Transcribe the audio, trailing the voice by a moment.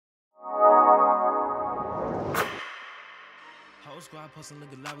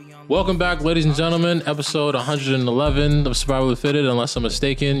Welcome back, ladies and gentlemen. Episode 111 of Survival Fitted. Unless I'm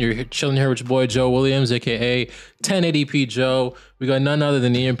mistaken, you're chilling here with your boy Joe Williams, aka 1080p Joe. We got none other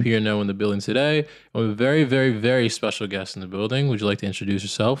than Ian Pierno in the building today, and we have a very, very, very special guest in the building. Would you like to introduce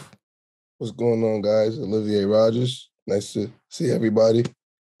yourself? What's going on, guys? Olivier Rogers. Nice to see everybody.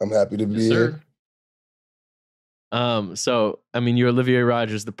 I'm happy to be here. You're Olivier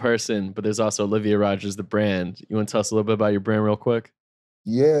Rogers, the person, but there's also Olivier Rogers, the brand. You want to tell us a little bit about your brand real quick?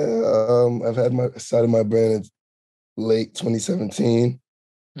 Yeah, I've started my brand in late 2017.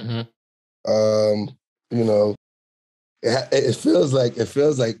 Mm-hmm. It feels like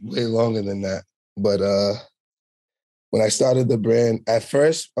way longer than that. But when I started the brand, at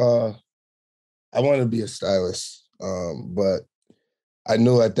first, I wanted to be a stylist. But I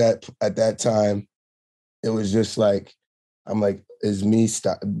knew at that time, it was just like, I'm like, is me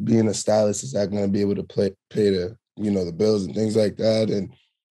being a stylist, is that going to be able to pay the bills and things like that? And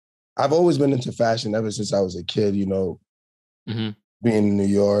I've always been into fashion ever since I was a kid, being in New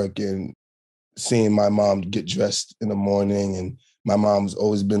York and seeing my mom get dressed in the morning. And my mom's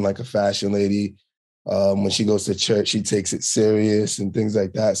always been like a fashion lady. When she goes to church, she takes it serious and things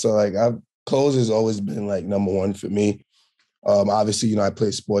like that. So like clothes has always been like number one for me. Obviously, I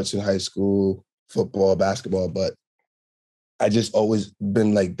played sports in high school, football, basketball, but I just always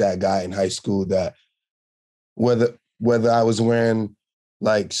been like that guy in high school that whether I was wearing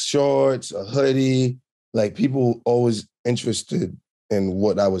like shorts, a hoodie, like people always interested in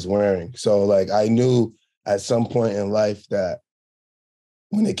what I was wearing. So like I knew at some point in life that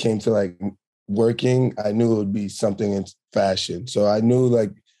when it came to like working, I knew it would be something in fashion. So I knew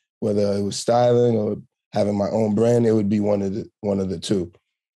like whether it was styling or having my own brand, it would be one of the two.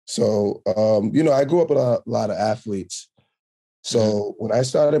 So I grew up with a lot of athletes. So when I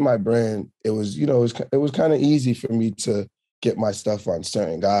started my brand, it was kind of easy for me to get my stuff on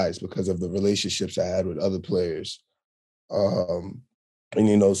certain guys because of the relationships I had with other players.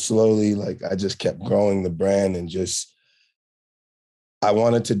 Slowly, like I just kept growing the brand and just, I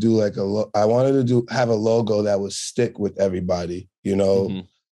wanted to do like have a logo that would stick with everybody, because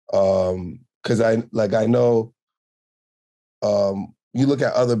I know, you look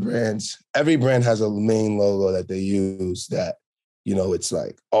at other brands, every brand has a main logo that they use that, it's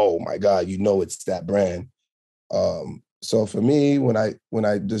like, oh my God, it's that brand. So for me, when I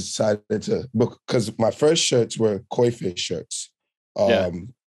decided to book, because my first shirts were koi fish shirts. I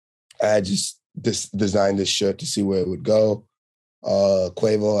had just designed this shirt to see where it would go.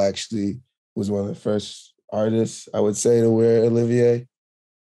 Quavo actually was one of the first artists, I would say, to wear Olivier.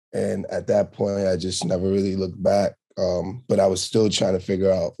 And at that point, I just never really looked back. But I was still trying to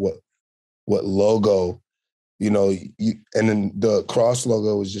figure out what logo, and then the cross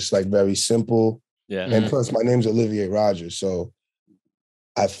logo was just like very simple. Yeah. And plus my name's Olivier Rogers. So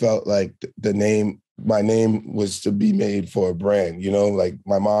I felt like my name was to be made for a brand, like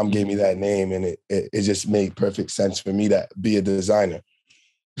my mom gave me that name and it just made perfect sense for me to be a designer.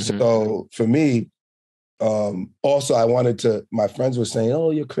 Mm-hmm. So for me, also my friends were saying,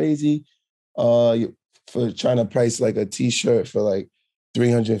 oh, you're crazy. For trying to price like a t-shirt for like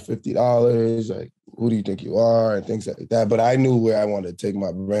 $350, like, who do you think you are? And things like that. But I knew where I wanted to take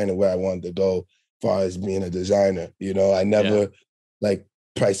my brand and where I wanted to go as far as being a designer. I never like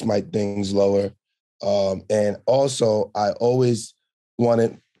priced my things lower. And also I always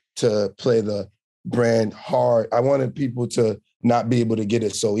wanted to play the brand hard. I wanted people to not be able to get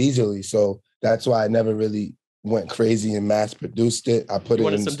it so easily. So that's why I never really went crazy and mass produced it. I put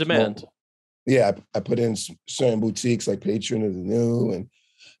it in some demand. Yeah, I put in certain boutiques like Patron of the New, and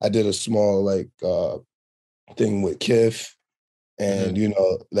I did a small like thing with Kif, and you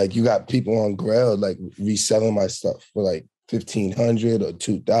got people on GRAILED like reselling my stuff for like $1,500 or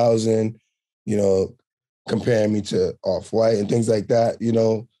 $2,000, comparing me to Off-White and things like that,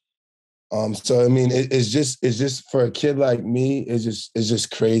 So I mean, it's just for a kid like me, it's just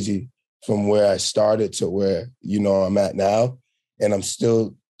crazy from where I started to where I'm at now, and I'm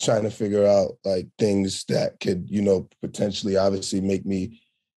still trying to figure out like things that could, potentially obviously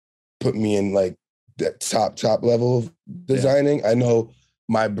put me in like that top level of designing. Yeah. I know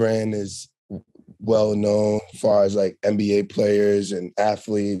my brand is well known as far as like NBA players and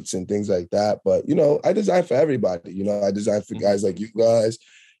athletes and things like that. But, I design for everybody, I design for guys like you guys.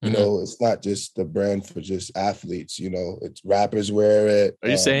 It's not just the brand for just athletes, it's rappers wear it. Are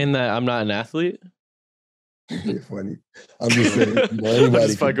you saying that I'm not an athlete? You're funny. I'm just saying, anybody I'm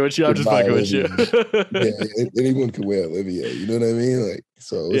just fucking with you. Yeah, anyone can wear Olivier. You know what I mean? Like,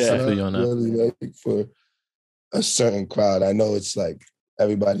 so it's not really like for a certain crowd. I know it's like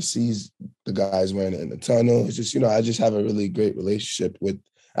everybody sees the guys wearing it in the tunnel. It's just, I just have a really great relationship with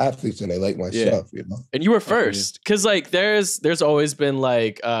athletes and they like my stuff, And you were first, because like there's always been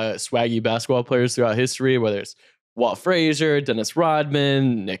like swaggy basketball players throughout history, whether it's Walt Frazier, Dennis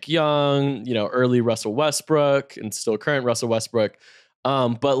Rodman, Nick Young, early Russell Westbrook, and still current Russell Westbrook.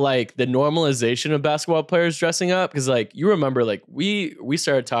 But like the normalization of basketball players dressing up, because like you remember, like we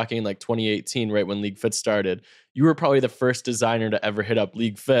started talking like 2018, right when LeagueFits started. You were probably the first designer to ever hit up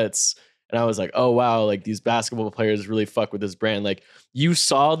LeagueFits. And I was like, oh, wow, like these basketball players really fuck with this brand. Like you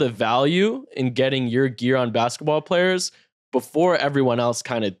saw the value in getting your gear on basketball players before everyone else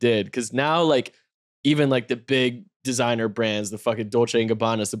kind of did. Because now, like, even like the big designer brands, the fucking Dolce &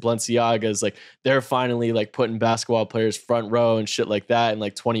 Gabbanas, the Balenciagas, like they're finally like putting basketball players front row and shit like that in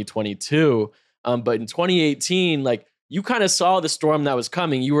like 2022. But in 2018, like you kind of saw the storm that was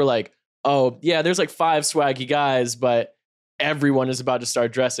coming. You were like, oh, yeah, there's like 5 swaggy guys, but everyone is about to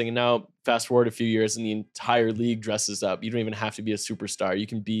start dressing. And now fast forward a few years and the entire league dresses up. You don't even have to be a superstar. You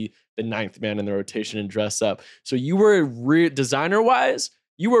can be the 9th man in the rotation and dress up. So you were designer wise,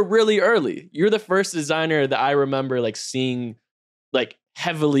 you were really early. You're the first designer that I remember like seeing, like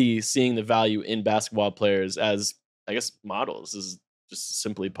heavily seeing the value in basketball players as, I guess, models, is just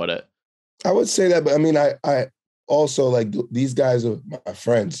simply put it. I would say that, but I mean, I also like these guys are my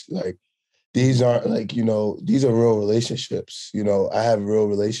friends. Like these aren't like, these are real relationships. I have real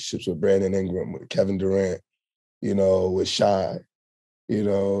relationships with Brandon Ingram, with Kevin Durant, with Shy.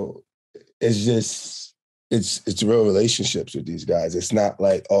 It's just, it's real relationships with these guys. It's not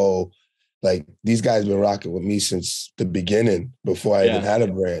like, oh, like these guys been rocking with me since the beginning before I even had a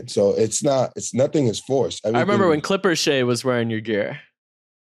brand. So it's nothing is forced. Everything, I remember when Clipper Shea was wearing your gear.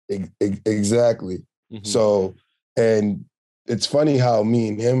 Exactly. Mm-hmm. So, and it's funny how me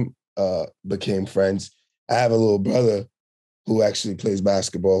and him became friends. I have a little brother who actually plays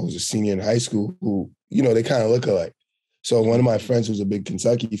basketball, who's a senior in high school, who, they kind of look alike. So one of my friends who's a big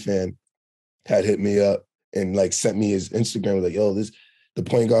Kentucky fan had hit me up and like sent me his Instagram, like, yo, the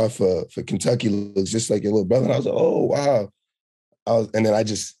point guard for Kentucky looks just like your little brother. And I was like, oh, wow. And then I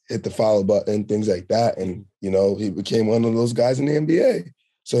just hit the follow button and things like that. And, he became one of those guys in the NBA.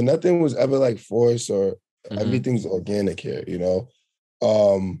 So nothing was ever like forced or everything's organic here,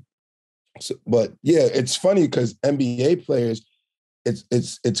 So, but yeah, it's funny because NBA players,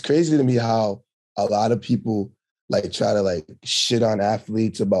 it's crazy to me how a lot of people like try to like shit on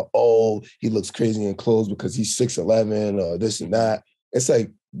athletes about, oh, he looks crazy in clothes because he's 6'11" or this and that. It's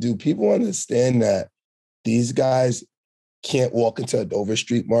like, do people understand that these guys can't walk into a Dover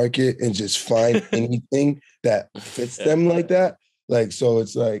Street market and just find anything that fits them like that? Like, so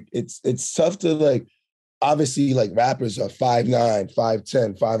it's like, it's tough to like, obviously like rappers are 5'9",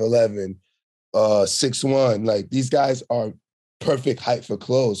 5'10", 5'11", 6'1". Like these guys are perfect height for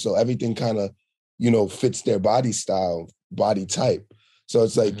clothes. So everything kind of, fits their body style, body type. So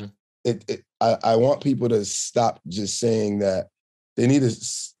it's like, I want people to stop just saying that. They need to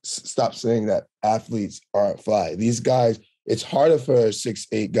stop saying that athletes aren't fly. These guys, it's harder for a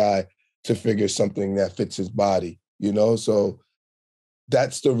 6'8" guy to figure something that fits his body, So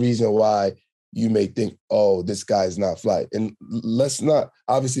that's the reason why you may think, oh, this guy's not fly. And let's not,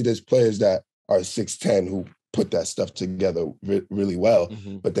 obviously there's players that are 6'10" who put that stuff together really well,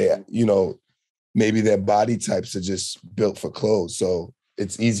 but they, maybe their body types are just built for clothes. So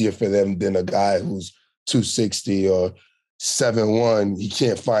it's easier for them than a guy who's 260 or 7'1", he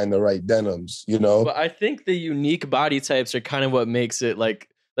can't find the right denims, But I think the unique body types are kind of what makes it like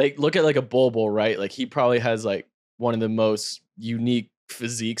look at like a Bol, right? Like he probably has like one of the most unique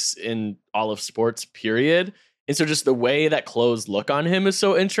physiques in all of sports, period. And so just the way that clothes look on him is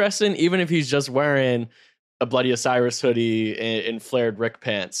so interesting, even if he's just wearing a Bloody Osiris hoodie and flared Rick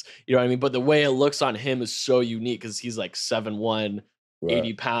pants. You know what I mean? But the way it looks on him is so unique because he's like 7'1",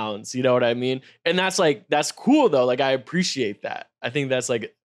 80 pounds. You know what I mean? And that's cool though. Like I appreciate that. I think that's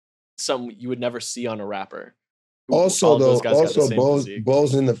like something you would never see on a rapper. Also,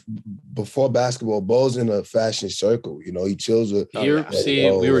 Bo's in before basketball, Bo's in a fashion circle. He chills with.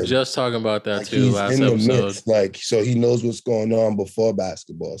 We were just talking about that too last episode. Mix, like, so he knows what's going on before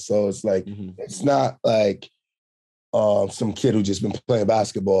basketball. So it's like it's not like some kid who just been playing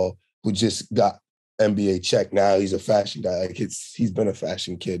basketball who just got NBA check. Now he's a fashion guy. Like he's been a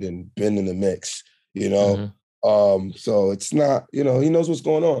fashion kid and been in the mix. So it's not. He knows what's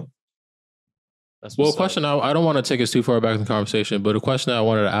going on. Well, a question I don't want to take us too far back in the conversation, but a question I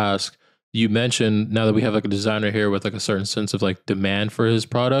wanted to ask, you mentioned now that we have like a designer here with like a certain sense of like demand for his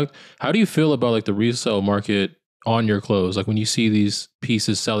product, how do you feel about like the resale market on your clothes? Like when you see these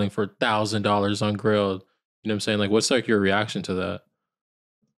pieces selling for $1,000 on GRAILED, you know what I'm saying? Like what's like your reaction to that?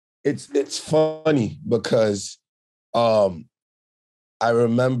 it's funny because I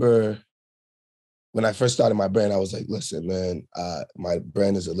remember when I first started my brand, I was like, listen, man, my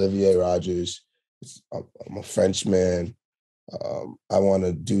brand is Olivier Rogers. I'm a Frenchman. I want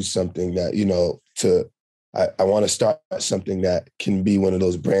to do something that, I want to start something that can be one of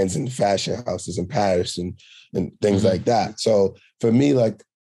those brands in fashion houses in Paris and things like that. So for me, like,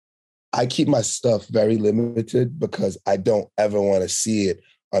 I keep my stuff very limited because I don't ever want to see it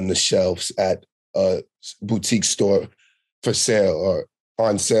on the shelves at a boutique store for sale or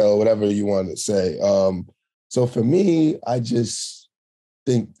on sale, whatever you want to say. So for me, I just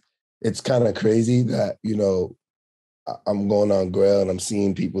think it's kind of crazy that, I'm going on Grail and I'm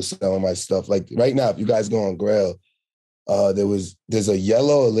seeing people selling my stuff. Like right now, if you guys go on Grail, there's a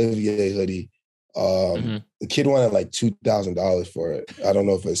yellow Olivier hoodie. The kid wanted like $2,000 for it. I don't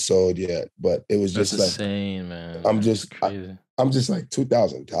know if it's sold yet, but it was just That's like insane, man. I'm just like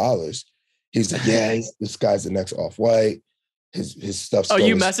 $2,000. He's like, yeah, this guy's the next Off-White. His stuff's. Oh,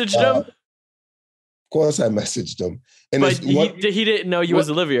 you messaged him? Of course, I messaged him. And but he didn't know you was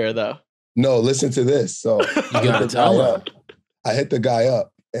Olivier though. No, listen to this. So you gotta tell him. I hit the guy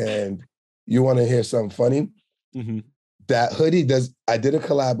up, and you want to hear something funny? Mm-hmm. That hoodie I did a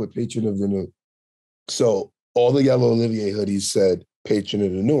collab with Patron of the New. So all the yellow Olivier hoodies said Patron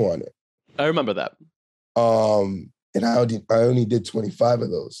of the New on it. I remember that. And I only did 25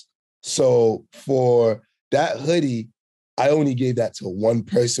 of those. So for that hoodie, I only gave that to one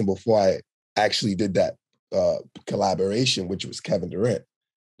person before I actually did that collaboration, which was Kevin Durant.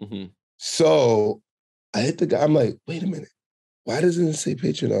 Mm-hmm. So I hit the guy. I'm like, wait a minute. Why doesn't it say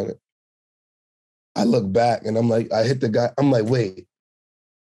Patron on it? I look back and I'm like, I hit the guy. I'm like, wait,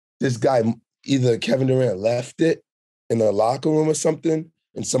 this guy, either Kevin Durant left it in the locker room or something,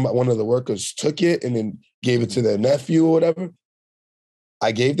 and one of the workers took it and then gave it to their nephew or whatever.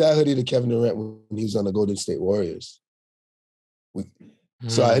 I gave that hoodie to Kevin Durant when he was on the Golden State Warriors.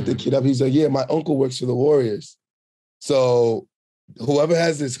 So I hit the kid up. He's like, yeah, my uncle works for the Warriors. So whoever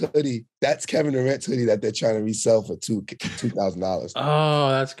has this hoodie, that's Kevin Durant's hoodie that they're trying to resell for $2,000. Oh,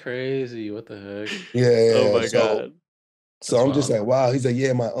 that's crazy. What the heck? Yeah. Oh my God. So I'm just like, wow. He's like,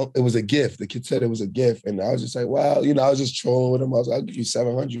 yeah, it was a gift. The kid said it was a gift. And I was just like, wow. I was just trolling with him. I was like, I'll give you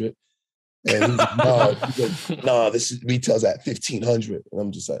 $700. And he's like, no, this retails at $1,500. And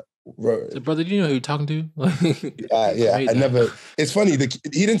I'm just like, so, brother, do you know who you're talking to? Yeah, I never. It's funny.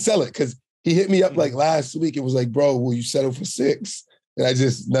 He didn't sell it because he hit me up like last week. It was like, bro, will you settle for $6? And I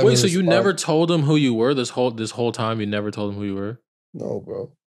just never. Wait, so you never told him who you were this whole time? You never told him who you were? No,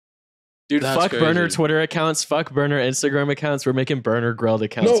 bro. Dude, that's fuck crazy. Burner Twitter accounts, fuck burner Instagram accounts. We're making burner GRAILED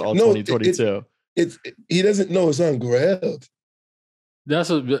accounts 2022. He doesn't know it's on GRAILED. I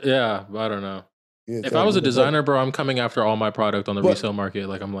don't know. Yeah, if I was a designer, bro, I'm coming after all my product on the resale market.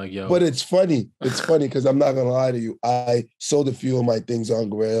 Like, I'm like, yo. But it's funny. It's funny because I'm not going to lie to you. I sold a few of my things on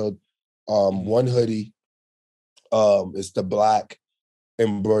GRAILED. One hoodie, it's the black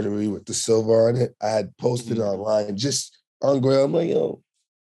embroidery with the silver on it. I had posted it online just on GRAILED. I'm like, yo,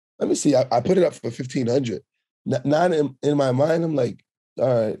 let me see. I put it up for $1,500. Not in my mind, I'm like, all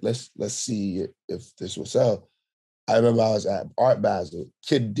right, let's see if this will sell. I remember I was at Art Basel.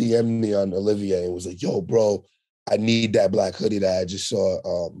 Kid DM'd me on Olivier and was like, yo, bro, I need that black hoodie that I just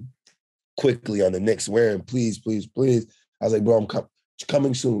saw quickly on the Knicks wearing. Please, please, please. I was like, bro, I'm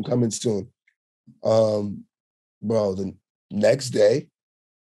coming soon. Bro, the next day,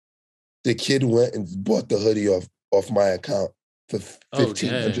 the kid went and bought the hoodie off my account for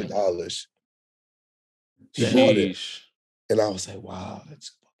 $1,500. He bought it. And I was like, wow,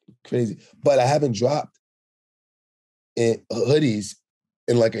 that's crazy. But I haven't dropped in hoodies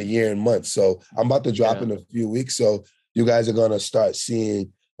in like a year and months. So I'm about to drop in a few weeks. So you guys are going to start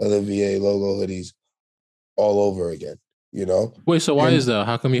seeing Olivier logo hoodies all over again, Wait, so why is that?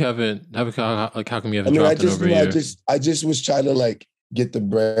 How come you haven't dropped it over a year? I just was trying to like get the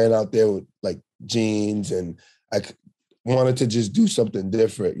brand out there with like jeans, and I wanted to just do something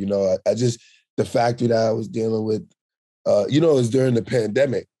different. I just, the factory that I was dealing with, it was during the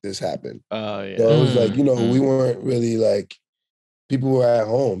pandemic this happened. Oh, yeah. So it was like, we weren't really like, people were at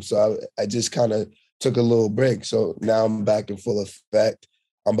home. So I just kind of took a little break. So now I'm back in full effect.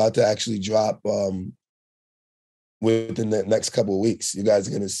 I'm about to actually drop within the next couple of weeks. You guys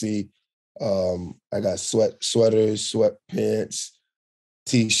are going to see, I got sweaters, sweatpants,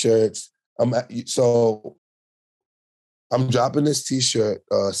 T-shirts. I'm dropping this T-shirt,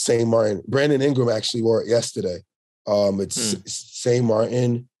 Sint Maarten. Brandon Ingram actually wore it yesterday. It's Sint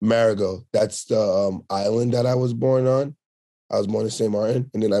Maarten, Marigot. That's the island that I was born on. I was born in Sint Maarten,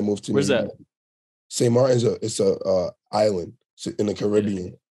 and then I moved to. Where's that? Sint Maarten is a island in the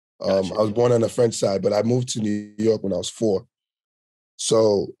Caribbean. Gotcha. I was born on the French side, but I moved to New York when I was 4.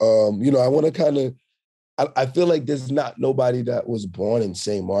 So, I want to kind of, I feel like there's not nobody that was born in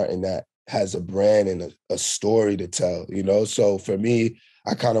St. Maarten that has a brand and a story to tell, So for me,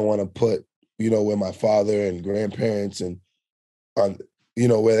 I kind of want to put, where my father and grandparents and,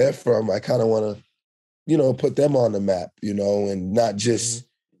 where they're from, I kind of want to, put them on the map, and not just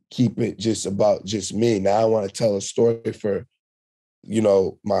keep it just about just me. Now I want to tell a story for,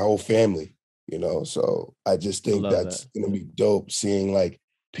 my whole family, So I just think that's going to be dope seeing like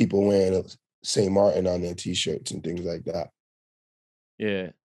people wearing St. Maarten on their t-shirts and things like that.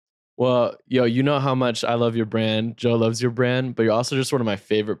 Yeah. Well, yo, you know how much I love your brand. Joe loves your brand, but you're also just one of my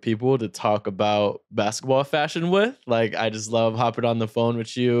favorite people to talk about basketball fashion with. Like, I just love hopping on the phone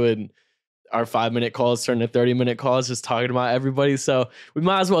with you, and our 5-minute calls turn to 30-minute calls, just talking about everybody. So we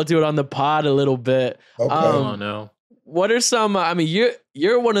might as well do it on the pod a little bit. Okay. Oh no. What are some? I mean,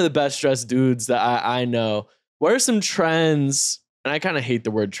 you're one of the best dressed dudes that I know. What are some trends? And I kind of hate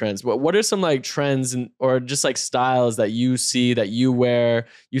the word trends, but what are some like trends or just like styles that you see that you wear,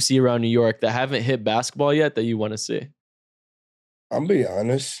 you see around New York that haven't hit basketball yet that you want to see? I'm being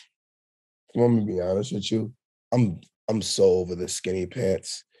honest. If I'm gonna be honest with you, I'm so over the skinny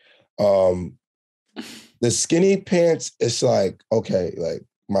pants. The skinny pants, it's like, okay, like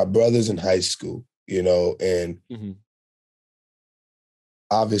my brother's in high school, and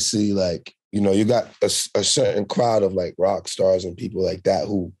obviously, like, you got a certain crowd of like rock stars and people like that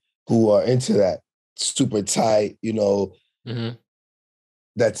who are into that super tight,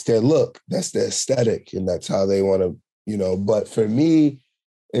 that's their look, that's their aesthetic, and that's how they want to, But for me,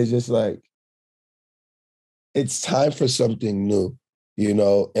 it's just like, it's time for something new,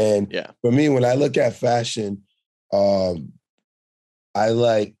 And for me, when I look at fashion, I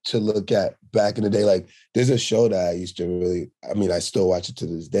like to look at back in the day, like there's a show that I used to I still watch it to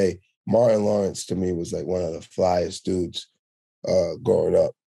this day. Martin Lawrence to me was like one of the flyest dudes growing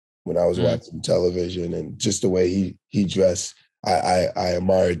up when I was watching television, and just the way he dressed, I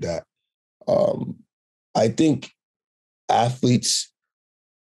admired that. I think athletes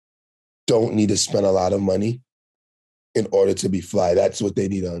don't need to spend a lot of money in order to be fly. That's what they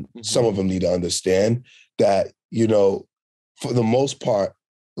need to, some of them need to understand that, for the most part,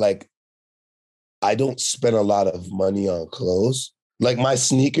 like I don't spend a lot of money on clothes. Like my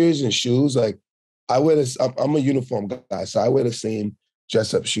sneakers and shoes, like I wear this, I'm a uniform guy, so I wear the same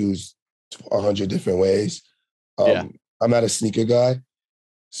dress up shoes 100 different ways. I'm not a sneaker guy.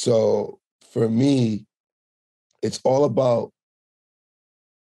 So for me, it's all about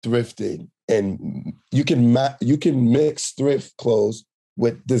thrifting, and you can mix thrift clothes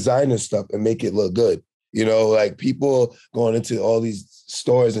with designer stuff and make it look good. Like people going into all these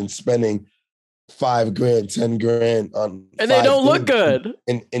stores and spending $5,000, $10,000 on, and they don't look good,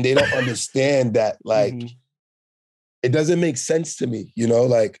 and they don't understand that, like, it doesn't make sense to me.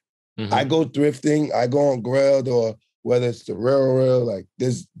 Like I go thrifting, I go on GRAILED, or whether it's the Real, like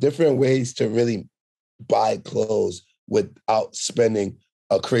there's different ways to really buy clothes without spending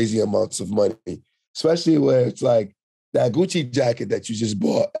a crazy amounts of money, especially where it's like that Gucci jacket that you just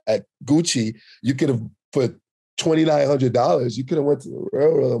bought at Gucci, you could have put $2,900. You could have went to the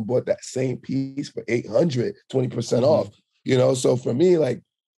Real and bought that same piece for $800, 20% off, So for me, like,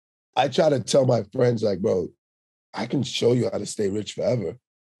 I try to tell my friends, like, bro, I can show you how to stay rich forever.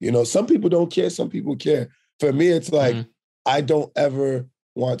 Some people don't care, some people care. For me, it's like, I don't ever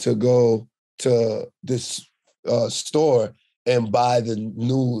want to go to this store and buy the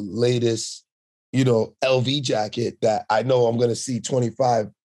new latest, LV jacket that I know I'm going to see 25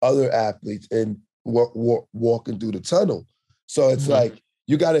 other athletes in walking through the tunnel. So it's like,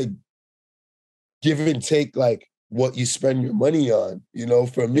 you got to give and take, like, what you spend your money on.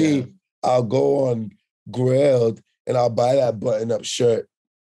 For me, I'll go on GRAILED and I'll buy that button-up shirt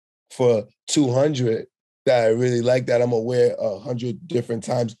for $200 that I really like, that I'm gonna wear 100 different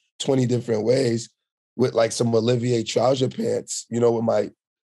times, 20 different ways, with like some Olivier trouser pants, with my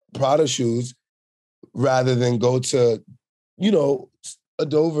Prada shoes, rather than go to, a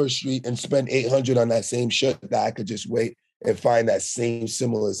Dover Street and spend $800 on that same shirt that I could just wait and find that same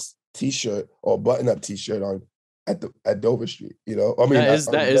similar t-shirt or button-up t-shirt on at Dover Street.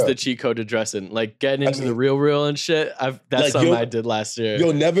 That is the cheat code to dressing, like getting into the real and shit. That's like, something I did last year.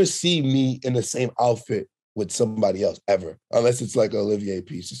 You'll never see me in the same outfit with somebody else ever, unless it's like an Olivier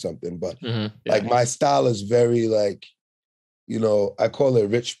piece or something. But like my style is very like, I call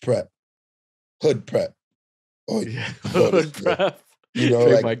it rich prep, hood prep. Hood prep.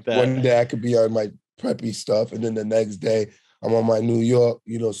 Like one day I could be on my preppy stuff, and then the next day I'm on my New York,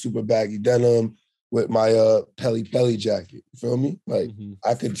 super baggy denim, with my Pelly jacket. You feel me? Like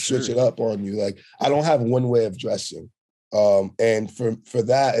I could switch it up on you. Like I don't have one way of dressing. And for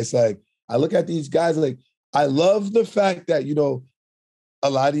that, it's like I look at these guys like I love the fact that, you know, a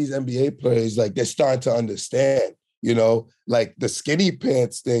lot of these NBA players, like they're starting to understand, you know, like the skinny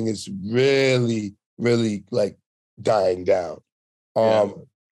pants thing is really, really like dying down.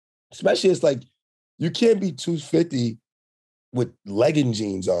 Especially it's like you can't be 250 with legging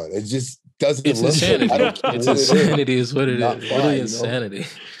jeans on. It just doesn't it's look insanity. good. I don't care It's what insanity is what it Not is. fine, Literally you know? insanity.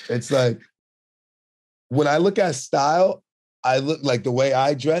 It's like when I look at style, I look like the way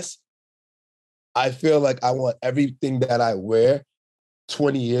I dress, I feel like I want everything that I wear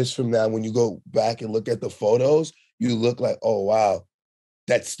 20 years from now, when you go back and look at the photos, you look like, oh wow,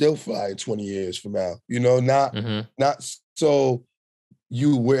 that's still fly 20 years from now. You know, not so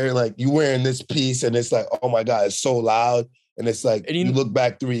you wearing this piece and it's like, oh my God, it's so loud. And it's like, and you look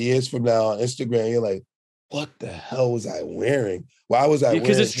back 3 years from now on Instagram, you're like, what the hell was I wearing? Why was I wearing?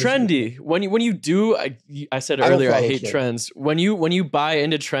 Because it's trendy. When you do, I said earlier, I hate trends. When you buy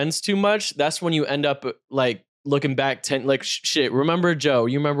into trends too much, that's when you end up like looking back shit. Remember Joe?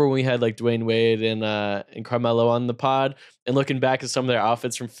 You remember when we had like Dwayne Wade and Carmelo on the pod, and looking back at some of their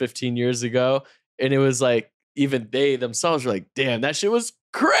outfits from 15 years ago, and it was like even they themselves were like, damn, that shit was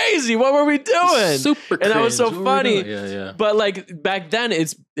crazy. What were we doing? Super cringe. And that was so funny. Yeah. But like back then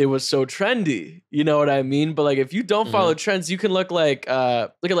it was so trendy. You know what I mean? But like if you don't follow trends, you can look at like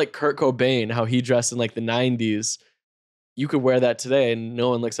Kurt Cobain, how he dressed in like the 90s. You could wear that today and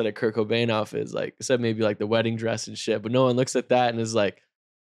no one looks at a Kurt Cobain outfit, like except maybe like the wedding dress and shit. But no one looks at that and is like,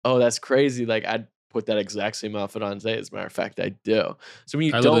 oh, that's crazy. Like I'd put that exact same outfit on today. As a matter of fact, I do. So when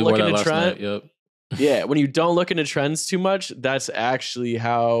you don't look into trend, yeah, when you don't look into trends too much, that's actually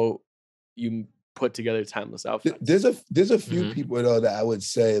how you put together timeless outfits. There's a few people though that I would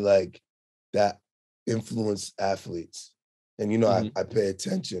say like that influence athletes, and you know I pay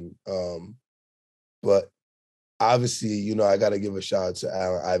attention, but obviously you know I got to give a shout out to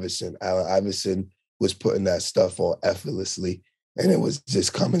Allen Iverson. Allen Iverson was putting that stuff on effortlessly, and it was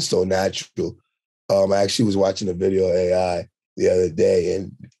just coming so natural. I actually was watching a video of AI the other day,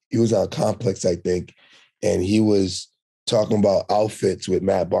 and he was on Complex, I think, and he was talking about outfits with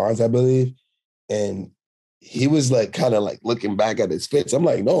Matt Barnes, I believe. And he was like kind of like looking back at his fits. I'm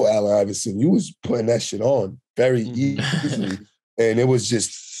like, no, Allen Iverson, you was putting that shit on very easily. And it was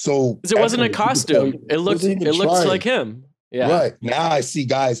just so it wasn't a costume. It looked like him. Yeah. Right. Now I see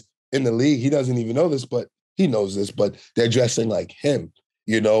guys in the league, he doesn't even know this, but he knows this, but they're dressing like him,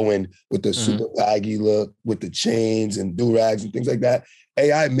 you know, and with the super baggy look, with the chains and do-rags and things like that.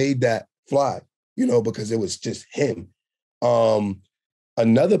 AI made that fly, you know, because it was just him.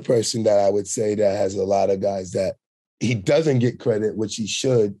 Another person that I would say that has a lot of guys that he doesn't get credit, which he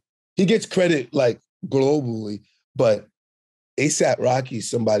should. He gets credit like globally, but ASAP Rocky's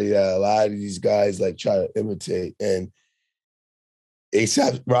somebody that a lot of these guys like try to imitate. And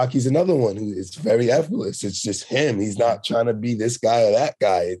ASAP Rocky's another one who is very effortless. It's just him. He's not trying to be this guy or that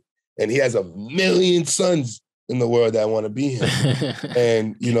guy. And he has a million sons in the world that want to be him.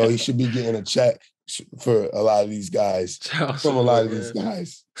 And, you know, he should be getting a check for a lot of these guys, from a lot of these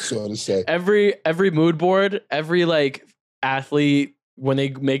guys, so to say. Every mood board, every like athlete, when they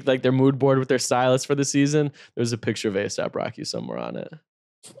make like their mood board with their stylist for the season, there's a picture of A$AP Rocky somewhere on it.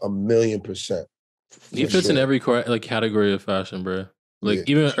 1,000,000%. He fits in every like category of fashion, bro. Like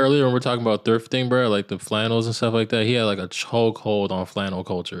even earlier when we're talking about thrifting, bro, like the flannels and stuff like that, he had like a chokehold on flannel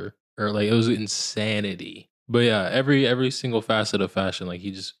culture, or like it was insanity. But yeah, every single facet of fashion, like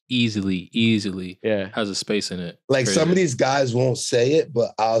he just easily has a space in it. Like some of these guys won't say it,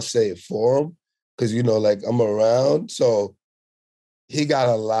 but I'll say it for him because you know, like I'm around, so he got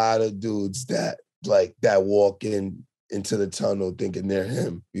a lot of dudes that like that walk into the tunnel thinking they're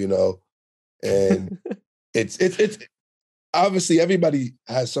him, you know, and it's obviously everybody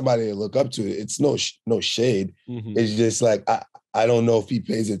has somebody to look up to. It's no shade. It's just like I don't know if he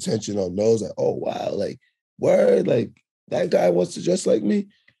pays attention or knows like, oh wow, like word, like that guy wants to dress like me,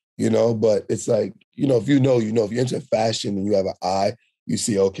 you know. But it's like, you know, if you're into fashion and you have an eye, you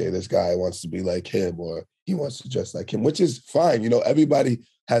see, okay, this guy wants to be like him or he wants to dress like him, which is fine. You know, everybody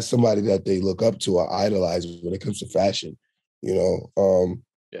has somebody that they look up to or idolize when it comes to fashion, you know.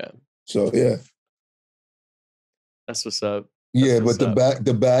 Yeah. So yeah. That's what's up. But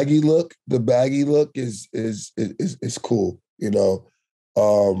the baggy look is cool, you know.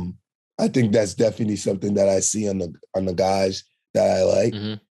 I think that's definitely something that I see on the guys that I like.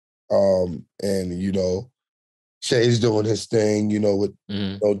 And you know, Shay's doing his thing, you know, with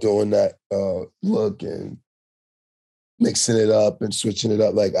you know, doing that look, and mixing it up and switching it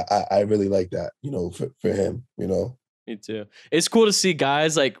up. Like I really like that, for him, Me too. It's cool to see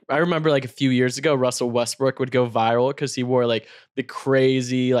guys like, I remember like a few years ago, Russell Westbrook would go viral because he wore like the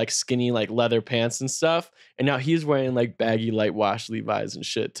crazy, like skinny, like leather pants and stuff. And now he's wearing like baggy, light wash Levi's and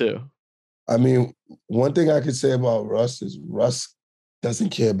shit too. I mean, one thing I could say about Russ is Russ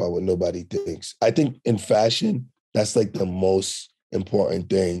doesn't care about what nobody thinks. I think in fashion, that's like the most important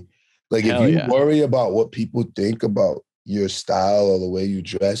thing. Like if you worry about what people think about your style or the way you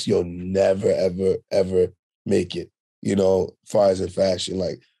dress, you'll never, ever, ever make it. As far as in fashion.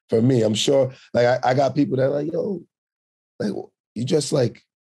 Like for me, I'm sure, like I got people that are like, yo, like you just like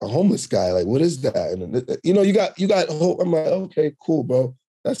a homeless guy. Like, what is that? And you got hope. I'm like, okay, cool, bro.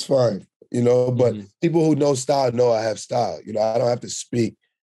 That's fine. But people who know style know I have style. I don't have to speak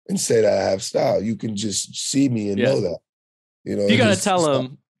and say that I have style. You can just see me and know that. You gotta tell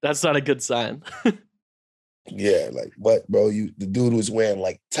them that's not a good sign. Yeah, like what, bro? The dude was wearing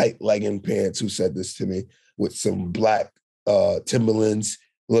like tight legging pants who said this to me with some black Timberlands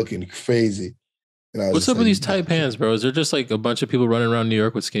looking crazy. And what's up with these tight pants, bro? Is there just like a bunch of people running around New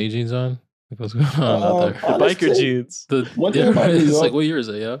York with skinny jeans on? Like, what's going on out there? The biker jeans. It's like, what year is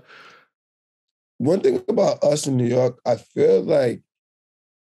it, yo? One thing about us in New York, I feel like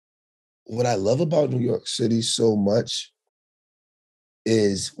what I love about New York City so much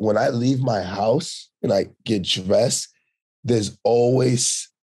is when I leave my house and I get dressed, there's always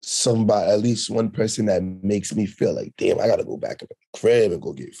somebody, at least one person that makes me feel like, damn, I gotta go back in the crib and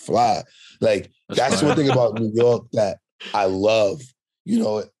go get fly. Like that's one thing about New York that I love.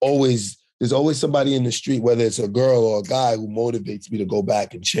 There's always somebody in the street, whether it's a girl or a guy, who motivates me to go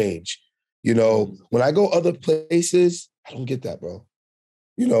back and change. When I go other places, I don't get that, bro.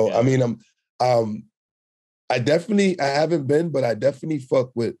 I mean, I haven't been, but I definitely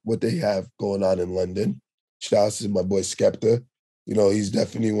fuck with what they have going on in London. Shout out to my boy Skepta. He's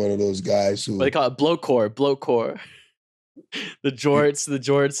definitely one of those guys who... What they call it, bloat core. The jorts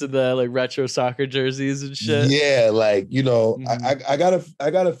and the like retro soccer jerseys and shit. Yeah, like, I got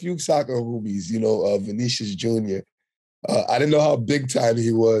a few soccer homies, Vinicius Jr. I didn't know how big time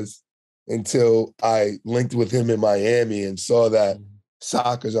he was until I linked with him in Miami and saw that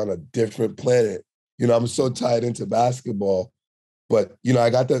soccer's on a different planet. I'm so tied into basketball, but I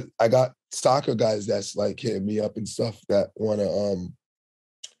got soccer guys that's like hitting me up and stuff that want to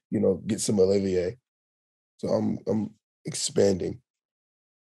get some Olivier. So I'm expanding.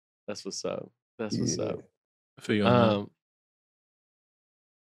 That's what's up. That's what's up. I feel you on that.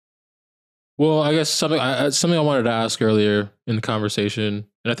 Well, I guess something I wanted to ask earlier in the conversation,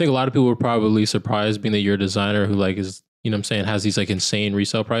 and I think a lot of people were probably surprised being that you're a designer who like is, has these like insane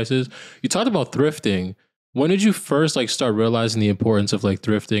resale prices. You talked about thrifting. When did you first like start realizing the importance of like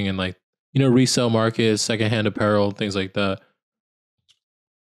thrifting and like, resale markets, secondhand apparel, things like that?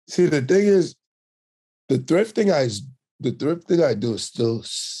 See, the thing is, the thrifting I do is still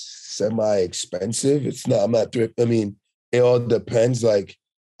semi-expensive. I'm not thrift. I mean, it all depends. Like,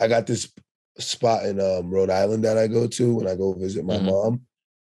 I got this spot in Rhode Island that I go to when I go visit my mom.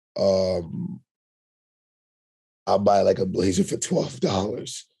 I'll buy like a blazer for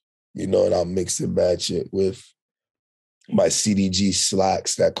 $12, and I'll mix and match it with my CDG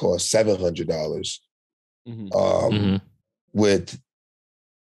slacks that cost $700. With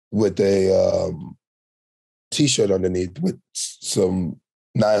a t-shirt underneath with some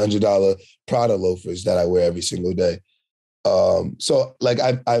 $900 Prada loafers that I wear every single day. So like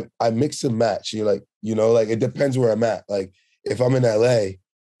I mix and match. Like it depends where I'm at. Like if I'm in LA,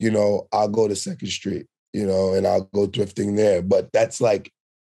 I'll go to Second Street, and I'll go thrifting there. But that's like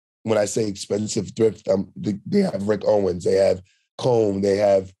when I say expensive thrift, they have Rick Owens, they have Comb, they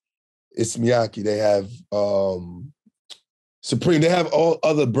have Ismiyaki, they have Supreme, they have all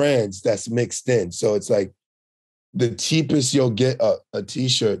other brands that's mixed in. So it's like the cheapest you'll get a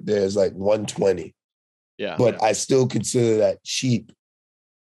t-shirt there is like $120. Yeah. But I still consider that cheap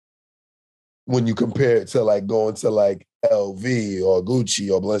when you compare it to like going to like LV or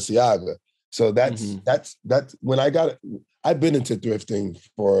Gucci or Balenciaga. So that's when I've been into thrifting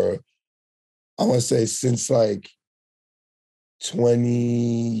for, I want to say since like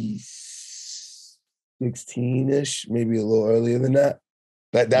 2016-ish, maybe a little earlier than that.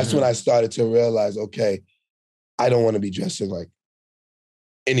 That's when I started to realize, okay, I don't want to be dressing like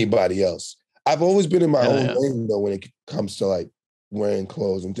anybody else. Want always been in my own lane though when it comes to like wearing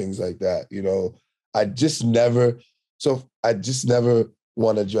clothes and things like that. I just never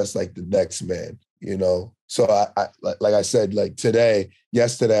want to dress like the next man, So I like I said, like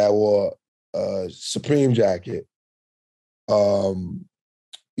yesterday I wore a Supreme jacket,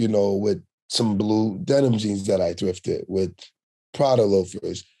 with some blue denim jeans that I thrifted with Prada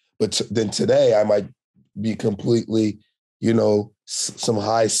loafers. But then today I might be completely, some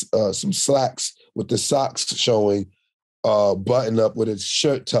slacks with the socks showing, button up with a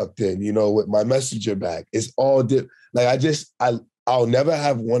shirt tucked in, with my messenger bag. It's all I'll never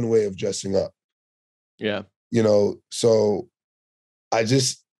have one way of dressing up. Yeah. So I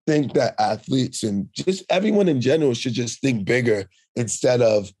just think that athletes and just everyone in general should just think bigger instead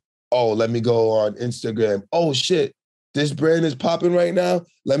of, oh, let me go on Instagram. Oh shit, this brand is popping right now.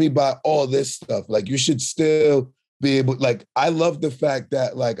 Let me buy all this stuff. Like you should still be able, like, I love the fact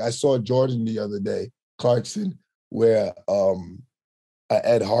that like I saw Jordan the other day, Clarkson, wear an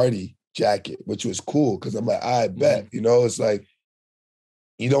Ed Hardy jacket, which was cool because I'm like, I bet, it's like,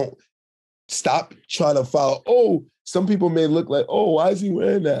 you don't stop trying to follow. Oh, some people may look like, oh, why is he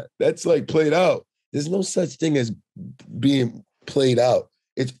wearing that? That's like played out. There's no such thing as being played out.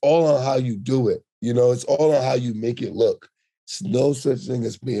 It's all on how you do it. It's all on how you make it look. It's no such thing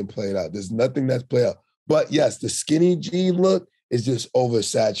as being played out. There's nothing that's played out. But yes, the skinny jean look is just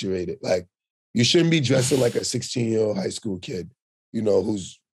oversaturated. Like you shouldn't be dressing like a 16-year-old high school kid,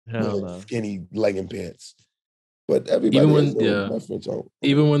 who's wearing skinny legging pants. But everybody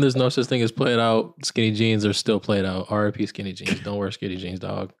even when there's no such thing as played out, skinny jeans are still played out. RIP skinny jeans. Don't wear skinny jeans,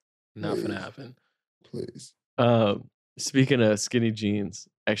 dog. Not gonna happen. Please. Speaking of skinny jeans,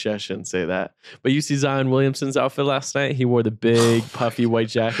 actually I shouldn't say that. But you see Zion Williamson's outfit last night? He wore the big puffy white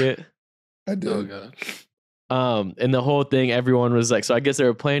jacket. I did. Oh God. And the whole thing, everyone was like, so I guess they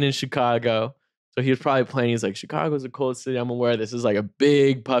were playing in Chicago. So he was probably playing. He's like, Chicago's a cold city. I'm gonna wear this. Is like a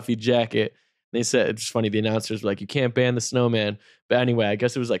big puffy jacket. And they said, it's funny, the announcers were like, you can't ban the snowman. But anyway, I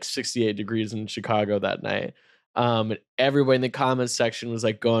guess it was like 68 degrees in Chicago that night. And everybody in the comments section was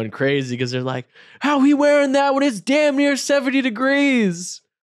like going crazy because they're like, how he wearing that when it's damn near 70 degrees?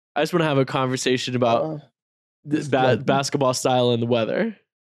 I just want to have a conversation about basketball style and the weather.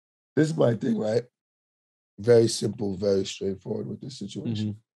 This is my thing, right? Very simple, very straightforward with this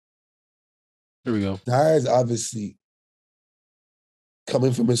situation. Here we go. Zion's obviously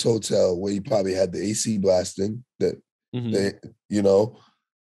coming from his hotel where he probably had the AC blasting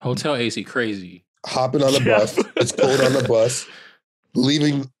Hotel AC crazy. Hopping on the bus. It's cold on the bus.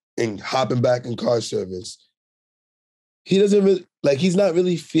 Leaving and hopping back in car service. He doesn't really, like, he's not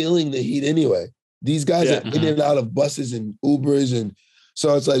really feeling the heat anyway. These guys are in and out of buses and Ubers. And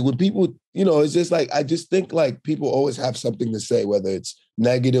so it's like when people, it's just like, I just think like people always have something to say, whether it's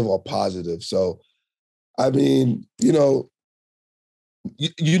negative or positive. So, I mean, you're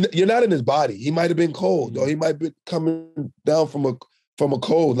not in his body. He might have been cold or he might be coming down from a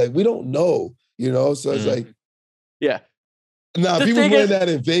cold. Like, we don't know, So it's like, yeah. Now, if he was wearing that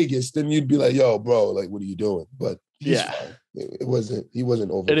in Vegas, then you'd be like, yo, bro, like, what are you doing? But he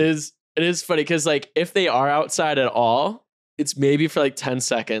wasn't over. It is funny because like if they are outside at all, it's maybe for like 10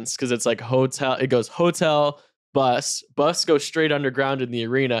 seconds because it's like hotel. It goes hotel, bus goes straight underground in the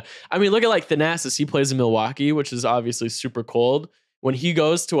arena. I mean, look at like Thanasis. He plays in Milwaukee, which is obviously super cold. When he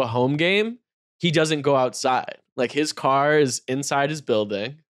goes to a home game, he doesn't go outside. Like his car is inside his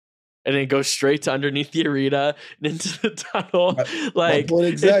building. And it goes straight to underneath the arena and into the tunnel. My point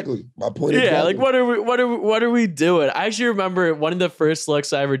exactly. Yeah, like what are we doing? I actually remember one of the first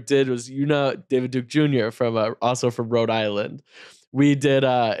looks I ever did was David Duke Jr. from also from Rhode Island. We did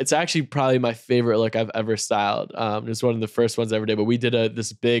it's actually probably my favorite look I've ever styled. It's one of the first ones I ever did, but we did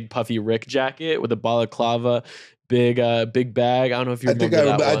this big puffy Rick jacket with a balaclava. Big bag. I don't know if you remember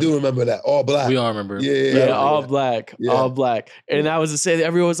that one. I do remember that. All black. We all remember. Yeah, all black. Yeah. All black. And that was to say that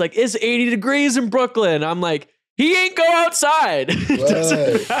everyone was like, it's 80 degrees in Brooklyn. I'm like, he ain't go outside. Right.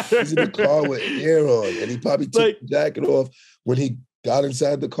 He's in the car with air on. And he probably took the jacket off when he got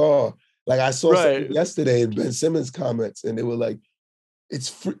inside the car. Like I saw something yesterday in Ben Simmons' comments, and they were like, it's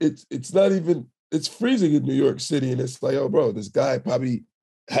freezing in New York City. And it's like, oh, bro, this guy probably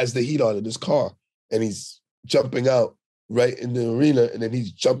has the heat on in his car. And he's jumping out right in the arena, and then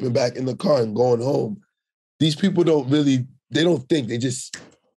he's jumping back in the car and going home. These people don't think, they just,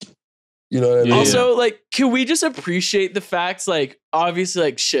 what I mean? Also, like, can we just appreciate the facts? Like, obviously,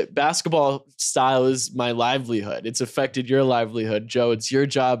 like, shit, basketball style is my livelihood. It's affected your livelihood, Joe. It's your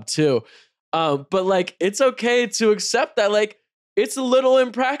job too. But like, it's okay to accept that, like, it's a little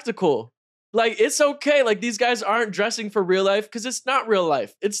impractical. Like, it's okay. Like, these guys aren't dressing for real life because it's not real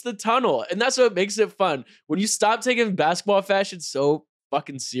life. It's the tunnel. And that's what makes it fun. When you stop taking basketball fashion so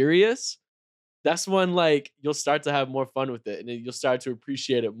fucking serious, that's when, like, you'll start to have more fun with it and you'll start to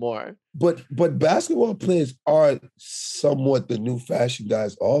appreciate it more. But basketball players are somewhat the new fashion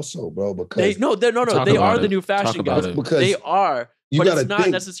guys also, bro, because... They are the new fashion guys. Because they are. but gotta it's not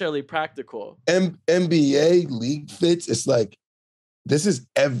think necessarily practical. NBA LeagueFits. It's like this is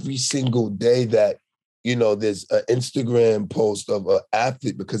every single day that there's an Instagram post of an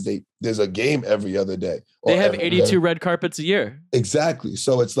athlete because there's a game every other day. They have 82 red carpets a year. Exactly.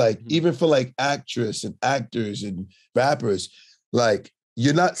 So it's like even for like actress and actors and rappers, like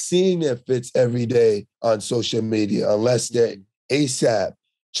you're not seeing their fits every day on social media unless they're ASAP,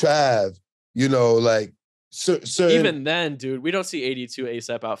 Trav, like certain. Even then, dude, we don't see 82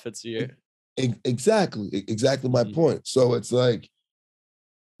 ASAP outfits a year. Exactly my point. So it's like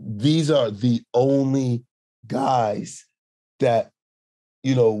these are the only guys that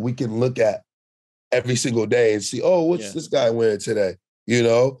we can look at every single day and see, oh, what's this guy wearing today?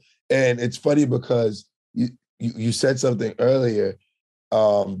 And it's funny because you said something earlier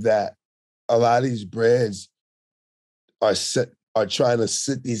that a lot of these brands are trying to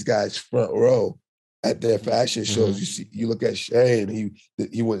sit these guys front row at their fashion shows. You look at Shay, and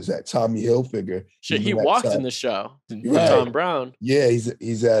he was that Tommy Hilfiger. Shit, he walked in the show with Tom Brown. Yeah,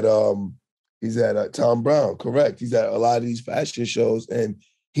 he's at Tom Brown, correct. He's at a lot of these fashion shows, and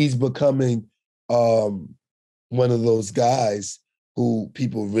he's becoming one of those guys who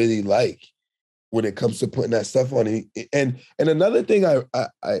people really like when it comes to putting that stuff on. And another thing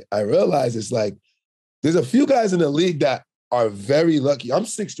I realize is like there's a few guys in the league that are very lucky. I'm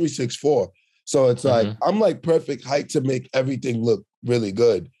 6'3", 6'4". So it's like I'm like perfect height to make everything look really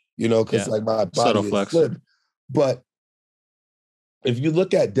good, because like my body is slim. But if you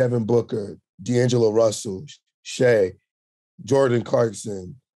look at Devin Booker, D'Angelo Russell, Shea, Jordan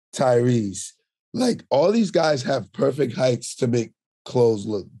Clarkson, Tyrese, like all these guys have perfect heights to make clothes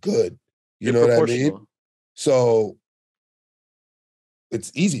look good. You know what I mean? So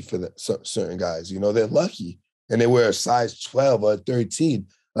it's easy for certain guys. They're lucky and they wear a size 12 or 13.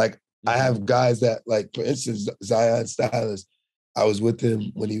 Like I have guys that, like, for instance, Zion Stylist, I was with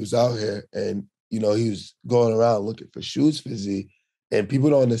him when he was out here, and he was going around looking for shoes for Z, and people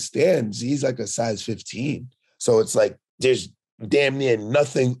don't understand Z's like a size 15. So it's like there's damn near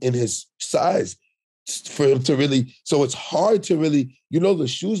nothing in his size for him to really. So it's hard to really, the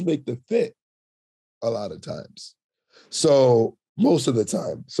shoes make the fit a lot of times. So most of the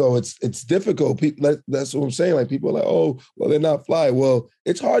time. So it's difficult. That's what I'm saying. Like people are like, oh, well, they're not fly. Well,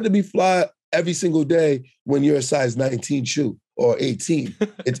 it's hard to be fly every single day when you're a size 19 shoe or 18.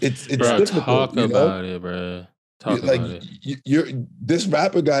 It's bro, difficult. Talk about it, bro. Talk about it. You're this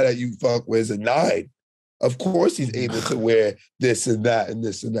rapper guy that you fuck with is a 9. Of course he's able to wear this and that and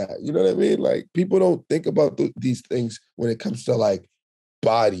this and that. You know what I mean? Like people don't think about these things when it comes to like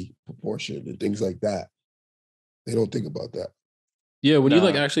body proportion and things like that. They don't think about that. Yeah, when you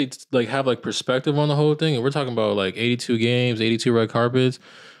like actually like have like perspective on the whole thing, and we're talking about like 82 games, 82 red carpets,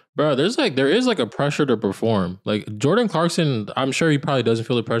 bro. There is like a pressure to perform. Like Jordan Clarkson, I'm sure he probably doesn't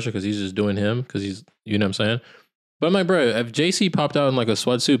feel the pressure because he's just doing him because he's, you know what I'm saying. But I'm like, bro, if JC popped out in like a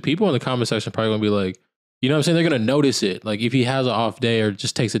sweatsuit, people in the comment section are probably gonna be like, you know what I'm saying? They're gonna notice it. Like if he has an off day or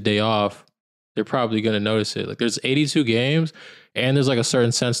just takes a day off, they're probably gonna notice it. Like there's 82 games, and there's like a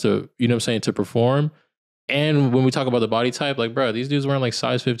certain sense to, you know what I'm saying, to perform. And when we talk about the body type, like, bro, these dudes wearing like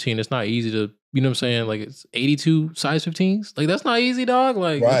size 15. It's not easy to, you know what I'm saying? Like, it's 82 size 15s. Like, that's not easy, dog.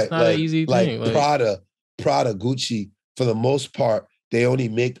 Like, right. It's not an easy thing. Like, Prada, Gucci, for the most part, they only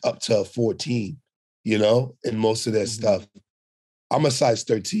make up to 14, in most of their stuff. I'm a size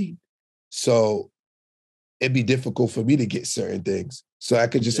 13. So it'd be difficult for me to get certain things. So I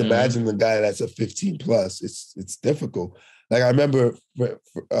could just imagine the guy that's a 15 plus. It's difficult. Like, I remember,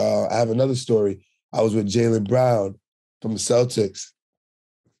 I have another story. I was with Jaylen Brown from the Celtics,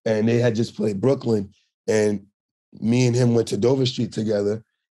 and they had just played Brooklyn, and me and him went to Dover Street together,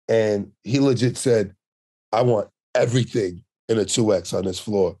 and he legit said, I want everything in a 2X on this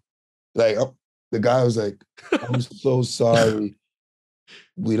floor. Like, the guy was like, I'm so sorry.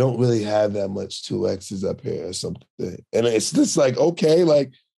 We don't really have that much 2Xs up here or something. And it's just like, okay,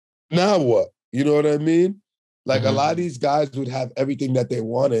 like, now what? You know what I mean? Like, a lot of these guys would have everything that they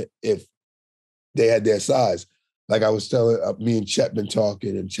wanted if they had their size. Like I was telling, me and Chet been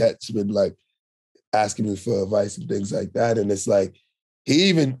talking, and Chet's been like asking me for advice and things like that. And it's like,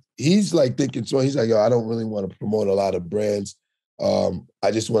 he's like thinking, so he's like, yo, I don't really want to promote a lot of brands.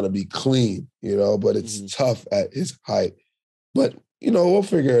 I just want to be clean, but it's tough at his height. But, we'll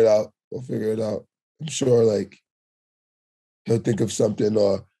figure it out. I'm sure like he'll think of something,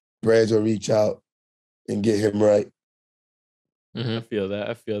 or brands will reach out and get him right. I feel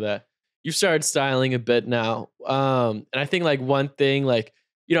that. You've started styling a bit now. And I think like one thing, like,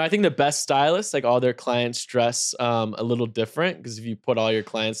 I think the best stylists, like all their clients dress a little different, because if you put all your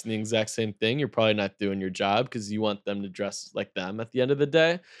clients in the exact same thing, you're probably not doing your job because you want them to dress like them at the end of the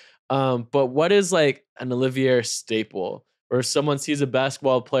day. But what is like an Olivier staple, or if someone sees a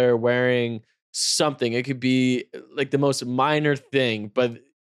basketball player wearing something, it could be like the most minor thing, but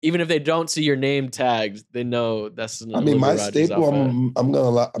even if they don't see your name tagged, they know that's an Olivier my Rodgers staple, outfit. I'm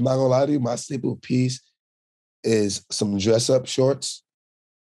not gonna lie to you, my staple piece is some dress-up shorts,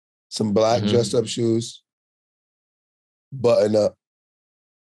 some black dress-up shoes, button up.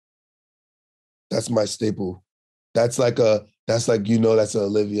 That's my staple. That's like that's an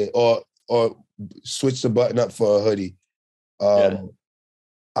Olivier. Or switch the button up for a hoodie. I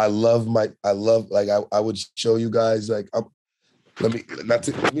would show you guys like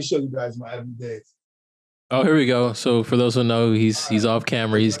let me show you guys my everyday. Oh, here we go. So for those who know, he's off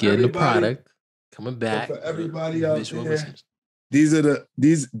camera. He's getting the product. Coming back. So for everybody out there,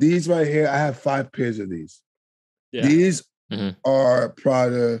 these right here. I have 5 pairs of these. Yeah. These are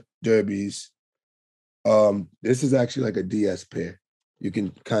Prada derbies. This is actually like a DS pair. You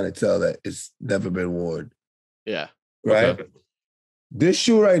can kind of tell that it's never been worn. Yeah. Right. Okay. This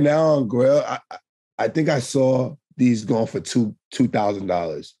shoe right now on Grail, I think I saw these going for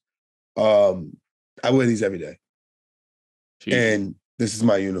 $2,000. I wear these every day. Jeez. And this is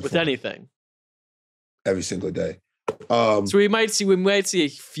my uniform. With anything. Every single day. So we might see a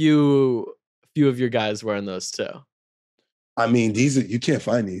few of your guys wearing those too. I mean, you can't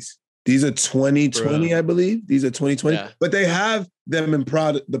find these. These are 2020, I believe. These are 2020. Yeah. But they have them in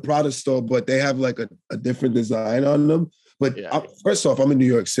the Prada store, but they have like a different design on them. But first off, I'm in New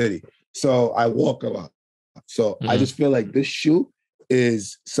York City, so I walk a lot. So I just feel like this shoe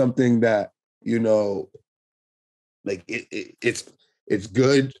is something that, like it's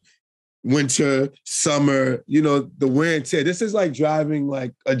good. Winter, summer, the wear and tear. This is like driving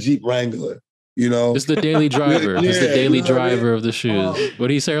like a Jeep Wrangler. It's the daily driver. It's the daily driver of the shoes. What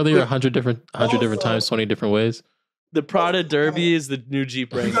did he say earlier? 100 different times, 20 different ways. The Prada Derby is the new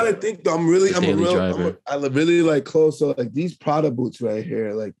Jeep Wrangler. You gotta think though, I really like clothes. So like these Prada boots right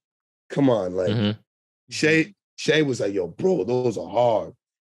here, like, come on, like Shay was like, yo, bro, those are hard.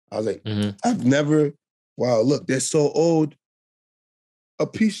 I was like, I've never, wow, look, they're so old. A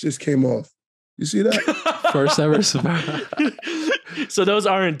piece just came off. You see that? First ever. So those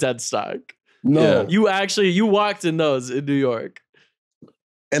aren't dead stock. No. Yeah. You walked in those in New York.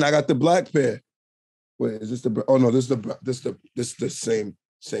 And I got the black pair. Wait, is this the? Oh no, this is the same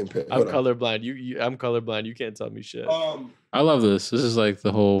pair. I'm colorblind. I'm colorblind. You can't tell me shit. I love this. This is like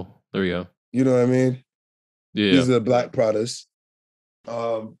the whole. There we go. You know what I mean? Yeah. These are the black Pradas.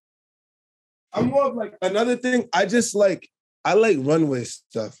 I'm more of like another thing. I like runway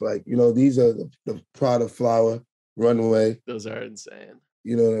stuff. Like, these are the Prada Flower runway. Those are insane.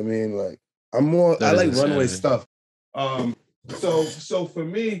 You know what I mean? Like, I like runway stuff. So for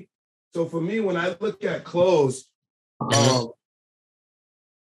me, when I look at clothes,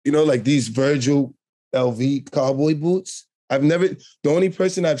 like these Virgil LV cowboy boots, the only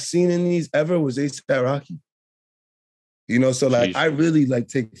person I've seen in these ever was A$AP Rocky. So like, I really like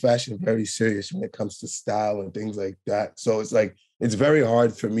take fashion very serious when it comes to style and things like that. So it's like, it's very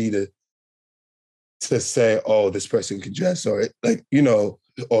hard for me to say, oh, this person can dress, or like,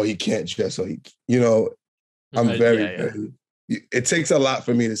 or he can't dress, or I'm very, it takes a lot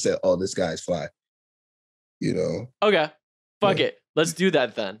for me to say, oh, this guy's fly, Okay, fuck it. Let's do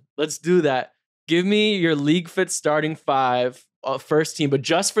that then. Let's do that. Give me your LeagueFits starting 5. First team, but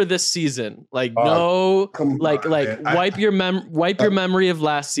just for this season. Like wipe your memory of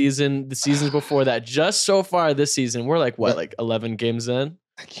last season, the seasons before that. Just so far this season, we're like what, like 11 games in?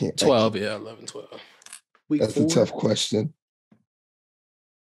 I can't. 12, yeah, 11, 12. That's 4? A tough question.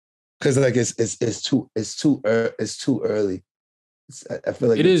 Because like it's too early. I feel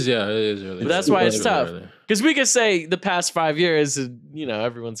like it is early. But that's why it's tough. Because we could say the past 5 years,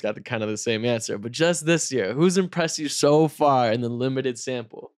 everyone's got kind of the same answer. But just this year, who's impressed you so far in the limited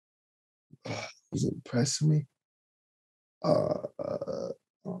sample? Who's impressed me?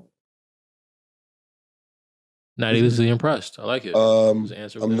 Not easily impressed. I like it. I'm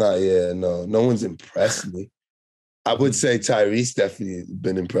not. Yeah, no one's impressed me. I would say Tyrese definitely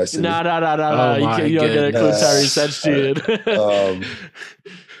been impressive. No. You don't get to include Tyrese. That's cheating.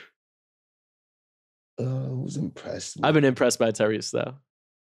 Who's impressed me? I've been impressed by Tyrese, though.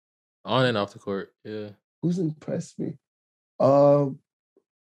 On and off the court, yeah. Who's impressed me? Who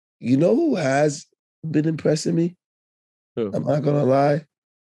has been impressing me? Who? I'm not gonna lie.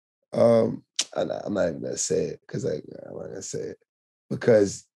 I'm not even gonna say it because I'm not gonna say it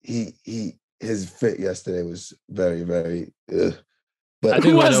because his fit yesterday was very, very. But I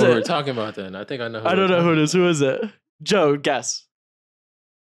think Who I was know who it? we're talking about then. I think I know who I don't know who it is. Who is it? Joe, guess.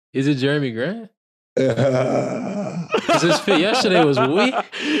 Is it Jeremy Grant? is Because his fit yesterday was weak.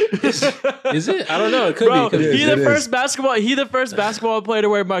 Is it? I don't know. It could Bro, be. It could he be. the first basketball player to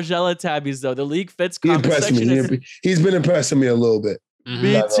wear Margiela tabbies though. The LeagueFits he comment impressed section me. is He's been impressing me a little bit.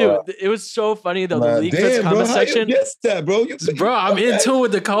 me too. It was so funny though. The LeagueFits Damn, bro, comment how you section. guess that, bro? Bro, I'm in tune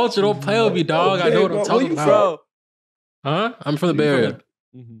with the culture. Don't play with me, dog. I know what I'm talking about. Bro. Huh? I'm from the Bay Area.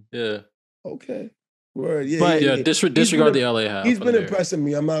 Yeah. Okay. Word. Yeah. But- Yeah, disregard the LA half. He's been impressing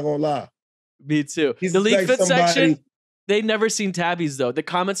me. I'm not gonna lie. Me too. He's The like LeagueFits section, somebody- they never seen tabbies though. The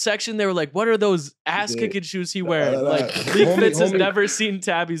comment section, they were like, "What are those ass kicking shoes he wearing?" nah. Like LeagueFits has never seen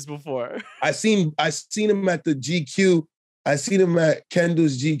tabbies before. I seen him at the GQ. I seen him at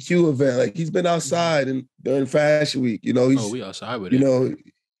Kendall's GQ event. Like he's been outside and during Fashion Week. You know, we outside with you it. know,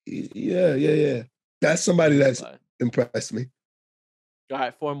 yeah. That's somebody that's impressed me. All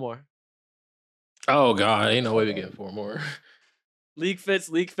right, 4 more. Oh God, ain't no way we get 4 more.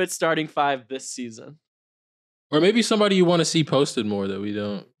 LeagueFits starting 5 this season. Or maybe somebody you want to see posted more that you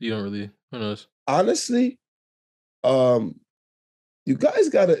don't really. Who knows? Honestly, you guys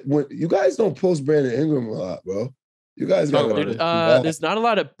don't post Brandon Ingram a lot, bro. You guys got there's not a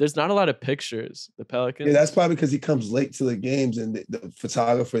lot of pictures. The Pelicans. Yeah, that's probably because he comes late to the games and the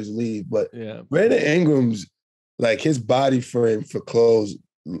photographers leave. But yeah, Brandon Ingram's like his body frame for clothes,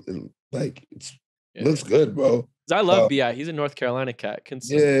 like looks good, bro. I love Bi. He's a North Carolina cat.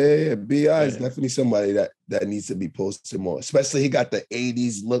 Yeah. Bi is definitely somebody that needs to be posted more. Especially he got the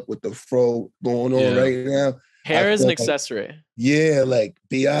 '80s look with the fro going on right now. Hair is an accessory. Yeah, like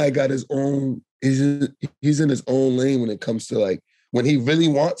Bi got his own. He's in his own lane when it comes to like when he really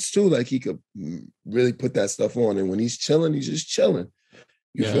wants to, like he could really put that stuff on. And when he's chilling, he's just chilling.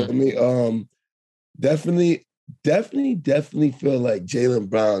 You feel me? Definitely feel like Jaylen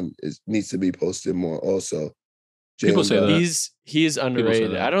Brown needs to be posted more. Also, people say that he's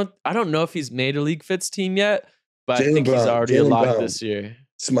underrated. I don't know if he's made a LeagueFits team yet, but I think he's already a lock this year.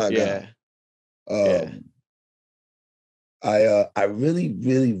 It's my guy. I really,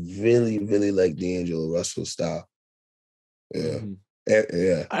 really, really, really like D'Angelo Russell's style. Yeah.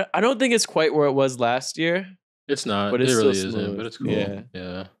 Yeah. I don't think it's quite where it was last year. It's not. But it really isn't. But it's cool.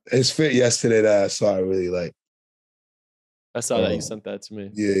 Yeah. His fit yesterday that I saw, I really liked. I saw that you sent that to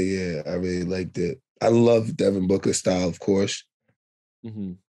me. Yeah. I really liked it. I love Devin Booker's style, of course.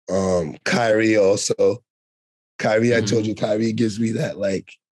 Kyrie also. Kyrie, I told you, Kyrie gives me that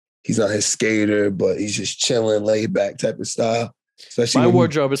like he's not his skater, but he's just chilling, laid back type of style. Especially my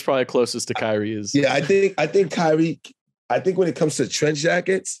wardrobe is probably closest to Kyrie's. Yeah, I think Kyrie. I think when it comes to trench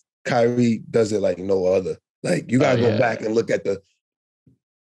jackets, Kyrie does it like no other. Like you gotta go back and look at the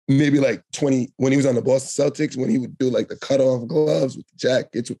maybe like 20 when he was on the Boston Celtics when he would do like the cutoff gloves with the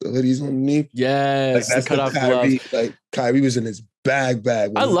jackets with the hoodies underneath. Yes, like, that's the cutoff Kyrie, gloves. Like Kyrie was in his bag.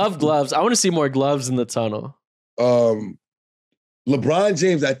 I love gloves. I want to see more gloves in the tunnel. LeBron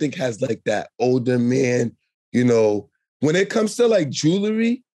James, I think, has like that older man, you know, when it comes to like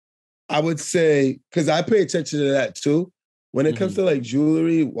jewelry, I would say, because I pay attention to that too. When it comes to like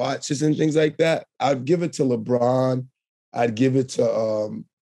jewelry, watches and things like that, I'd give it to LeBron. I'd give it to,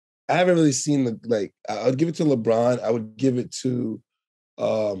 I haven't really seen I'd give it to LeBron. I would give it to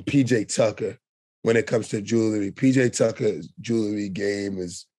PJ Tucker when it comes to jewelry. PJ Tucker's jewelry game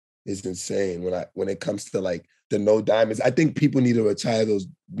is insane when it comes to like the no diamonds. I think people need to retire those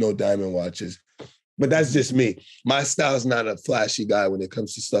no diamond watches. But that's just me. My style's not a flashy guy when it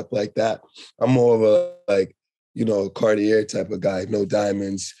comes to stuff like that. I'm more of a like, you know, Cartier type of guy. No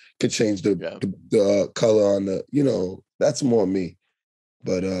diamonds, could change the color on the, you know, that's more me.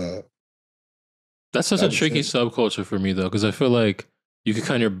 But that's such a tricky subculture for me though, because I feel like you can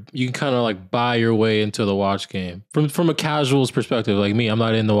kind of like buy your way into the watch game from a casual's perspective. Like me, I'm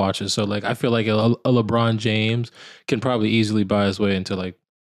not in the watches, so like I feel like a LeBron James can probably easily buy his way into like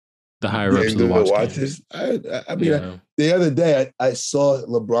the higher ups of the watches. I mean, the other day I saw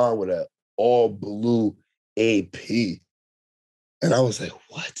LeBron with an all blue AP, and I was like,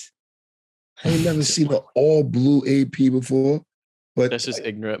 "What? I ain't never seen an all blue AP before." But that's just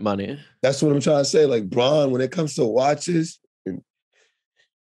ignorant money. That's what I'm trying to say. Like Bron, when it comes to watches,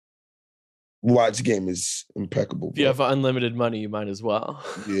 watch game is impeccable. If you have unlimited money, you might as well.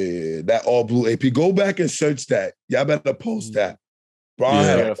 Yeah, that all blue AP. Go back and search that. Y'all better post that. Bron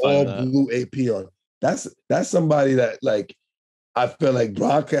had an all blue AP on. That's somebody that like I feel like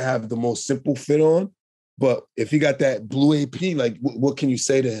Bron could have the most simple fit on, but if he got that blue AP, like what can you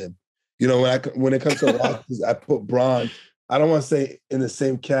say to him? You know, when it comes to watches, I put Bron. I don't want to say in the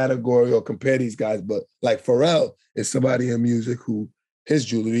same category or compare these guys, but like Pharrell is somebody in music who his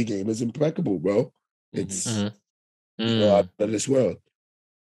jewelry game is impeccable, bro. It's out of this world.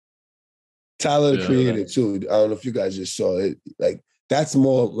 Tyler the Creator too. I don't know if you guys just saw it. Like that's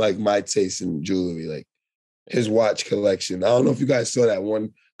more like my taste in jewelry. Like his watch collection. I don't know if you guys saw that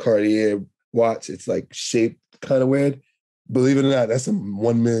one Cartier watch. It's like shaped kind of weird. Believe it or not, that's a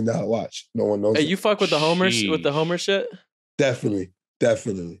 $1 million watch. No one knows. Hey, you fuck with the Homer shit? Definitely,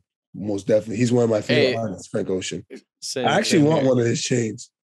 most definitely. He's one of my favorite artists, Frank Ocean. I actually want one of his chains.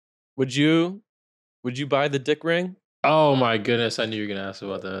 Would you buy the dick ring? Oh my goodness, I knew you were gonna ask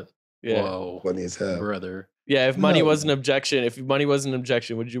about that. Yeah. Whoa, funny as hell, brother. Yeah, if money was an objection,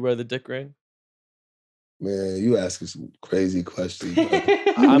 would you wear the dick ring? Man, you asking some crazy questions.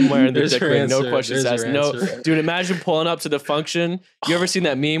 I'm wearing the dick ring. No questions asked. No, dude. Imagine pulling up to the function. You ever seen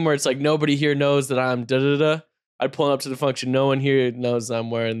that meme where it's like nobody here knows that I'm da da da? I'd pull up to the function. No one here knows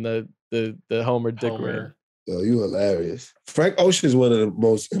I'm wearing the Homer dick ring. Yo, you hilarious. Frank Ocean is one of the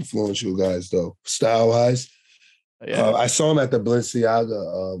most influential guys, though, style wise. Yeah. I saw him at the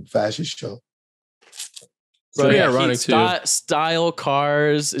Balenciaga fashion show. Bro, yeah, ironic too. Style,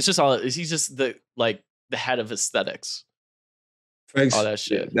 cars. It's just all. He's just the head of aesthetics. All that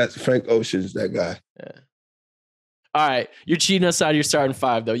shit. Yeah, that's Frank Ocean's that guy. Yeah. All right, you're cheating us out of your starting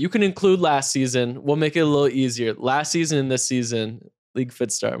five though. You can include last season. We'll make it a little easier. Last season and this season,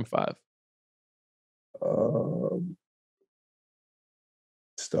 LeagueFits starting five.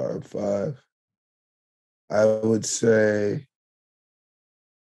 Starting five. I would say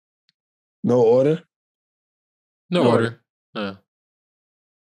no order. No order.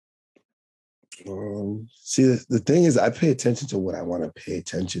 See, the thing is, I pay attention to what I want to pay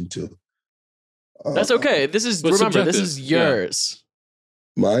attention to. That's okay. This is this is yours.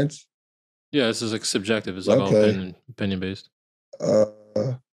 Yeah. Mine's? Yeah, this is like subjective. It's like all opinion based.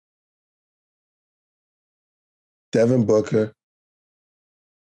 Devin Booker,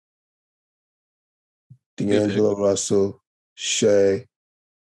 D'Angelo Russell, Shea.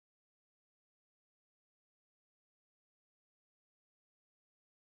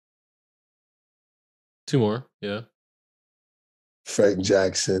 Two more, yeah. Frank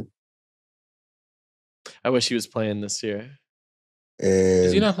Jackson. I wish he was playing this year. And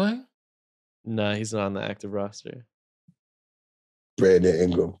is he not playing? No, he's not on the active roster. Brandon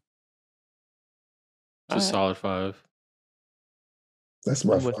Ingram. It's a solid five. That's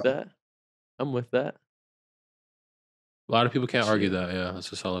my I'm with that. I'm with that. A lot of people can't argue that. Yeah,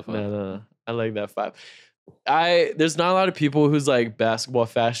 that's a solid five. No. I like that five. There's not a lot of people whose like basketball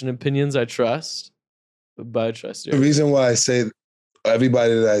fashion opinions I trust, but I trust you. The reason why I say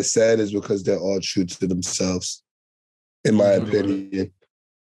everybody that I said is because they're all true to themselves, in my opinion.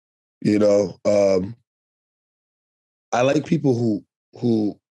 You know, I like people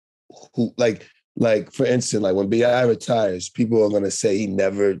who like for instance, like when B.I. retires, people are gonna say he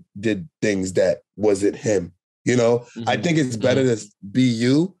never did things that wasn't him. You know, I think it's better to be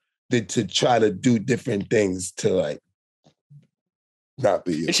you than to try to do different things to like not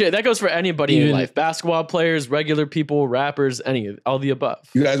be you. And shit, that goes for anybody in life. Basketball players, regular people, rappers, all the above.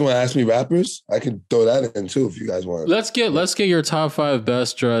 You guys want to ask me rappers? I can throw that in too if you guys want. Let's get your top five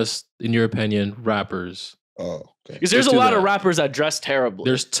best dressed, in your opinion, rappers. Oh, okay. Because there's a lot of rappers that dress terribly.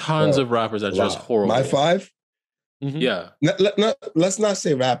 There's tons of rappers that dress horrible. My five? Yeah. Let's not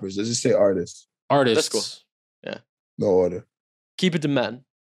say rappers. Let's just say artists. Artists. That's cool. Yeah. No order. Keep it to men.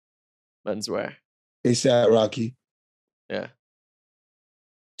 Menswear. A$AP Rocky. Yeah.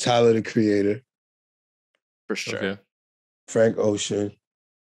 Tyler the Creator. For sure. Okay. Frank Ocean.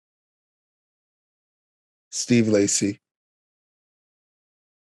 Steve Lacy.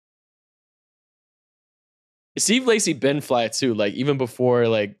 Steve Lacy been fly too. Like even before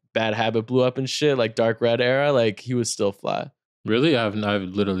like Bad Habit blew up and shit, like Dark Red era, like he was still fly. Really?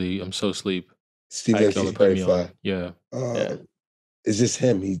 I'm so asleep. Steve Lacy's very fly. Yeah. It's just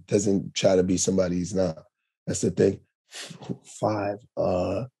him. He doesn't try to be somebody he's not. That's the thing. Five.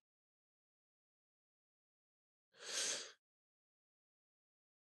 Are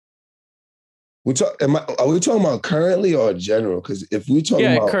we talking about currently or general? Because if we talking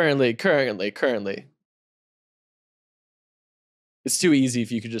about currently. It's too easy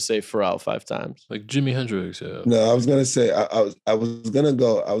if you could just say Pharrell 5 times. Like Jimi Hendrix, yeah. No, I was gonna say I was gonna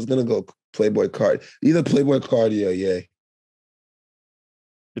go Playboy Cardi. Either Playboy Cardi or Ye.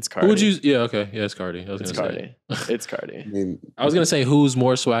 It's Cardi. Who would you? Yeah, okay, yeah, it's Cardi. It's Cardi. It's Cardi. I was gonna say who's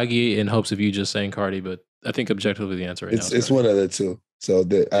more swaggy in hopes of you just saying Cardi, but I think objectively the answer right now. It's one of the two. So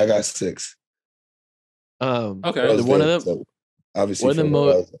I got 6. Okay. One of them. So obviously,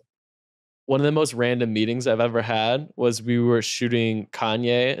 one of the most random meetings I've ever had was we were shooting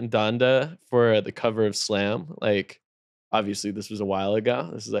Kanye and Donda for the cover of Slam. Like Obviously, this was a while ago.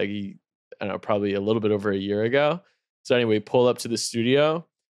 This is like, I don't know, probably a little bit over a year ago. So anyway, pull up to the studio,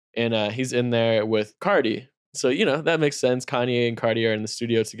 and he's in there with Cardi. So, you know, that makes sense. Kanye and Cardi are in the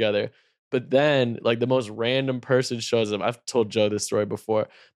studio together. But then, like, the most random person shows up. I've told Joe this story before,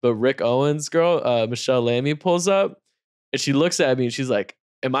 but Rick Owens' girl, Michelle Lamy, pulls up, and she looks at me, and she's like,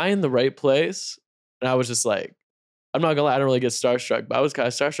 "Am I in the right place?" And I was just like, I'm not gonna lie, I don't really get starstruck, but I was kind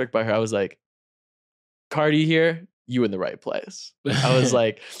of starstruck by her. I was like, "Cardi here, you in the right place." I was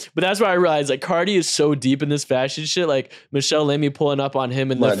like, but that's where I realized, like, Cardi is so deep in this fashion shit. Like, Michelle Lamy pulling up on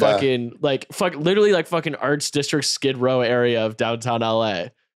him in the fucking, like, literally like fucking Arts District Skid Row area of downtown LA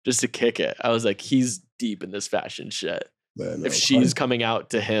just to kick it. I was like, he's deep in this fashion shit. Man, if she's coming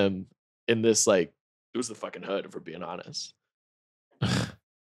out to him in this, like, it was the fucking hood, if we're being honest.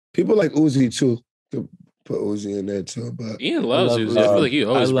 People like Uzi too. To put Uzi in there too, but Ian loves Uzi. I feel like he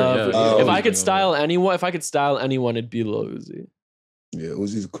always. If I could style anyone, it'd be Lil Uzi. Yeah,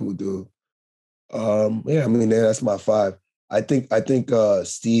 Uzi's a cool dude. Yeah, I mean, that's my 5. I think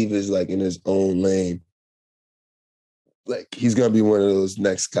Steve is like in his own lane. Like, he's gonna be one of those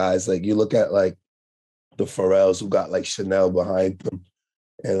next guys. Like, you look at like the Pharrells who got like Chanel behind them,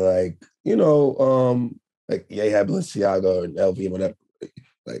 and like, you know, like Ye had Balenciaga and LV and whatever.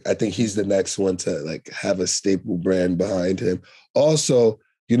 Like, I think he's the next one to like have a staple brand behind him. Also,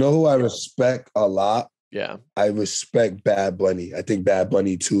 you know who I respect a lot? Yeah, I respect Bad Bunny. I think Bad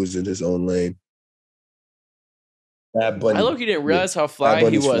Bunny too is in his own lane. Bad Bunny. I look, you didn't realize how fly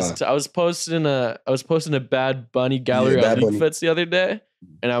he was. Fly. I was posting a Bad Bunny gallery on LeagueFits the other day,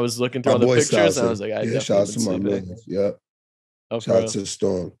 and I was looking through all the pictures, and I was like, I shout out to my man. Yep. Oh, shout out to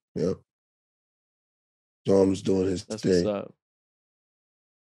Storm. Yep. Storm's doing his thing. What's up.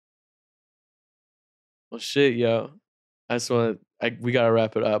 Well, shit, yo. We gotta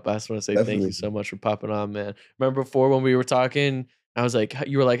wrap it up. I just want to say Thank you so much for popping on, man. Remember before when we were talking, I was like,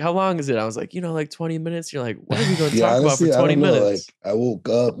 you were like, how long is it? I was like, like 20 minutes. You're like, what are we going to talk about for 20 minutes? Like, I woke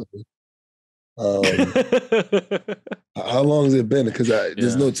up. How long has it been? Because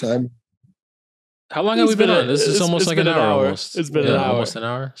there's no time. How long have we been on? This is almost like an hour. Almost. It's been an hour. Almost an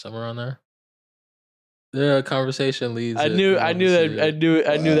hour, somewhere around there. The conversation leads. I knew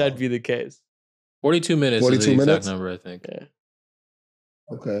that'd be the case. 42 minutes. 42 is the exact number, I think. Yeah.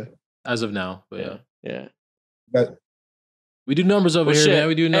 Okay. As of now, but yeah. We do numbers over here, man.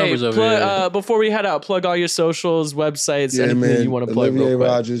 We do numbers over here. Before we head out, plug all your socials, websites, anything you want to plug. Olivier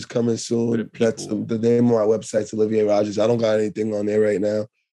Rogers coming soon. That's the name of my website's Olivier Rogers. I don't got anything on there right now,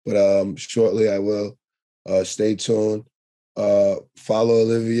 but shortly I will. Stay tuned. Follow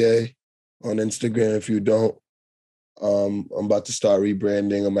Olivier on Instagram if you don't. I'm about to start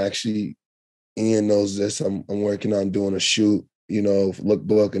rebranding. I'm actually, Ian knows this. I'm working on doing a shoot,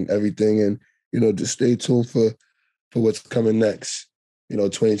 lookbook and everything, and just stay tuned for what's coming next.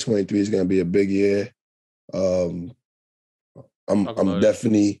 2023 is going to be a big year. I'm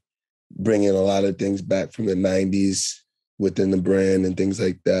definitely bringing a lot of things back from the 90s within the brand and things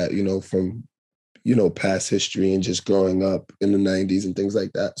like that, from, past history and just growing up in the 90s and things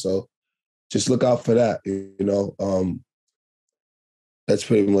like that. So just look out for that, That's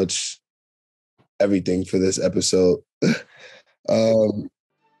pretty much everything for this episode. There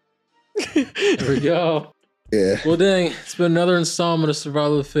we go. Yeah. Well, dang, it's been another installment of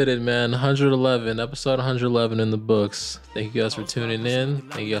Survival of the Fitted, man. 111, episode 111 in the books. Thank you guys for tuning in.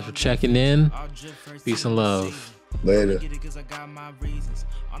 Thank you guys for checking in. Peace and love. Later.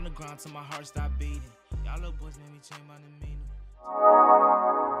 On the ground till my heart stop beating. Y'all little boys made me change my demeanor.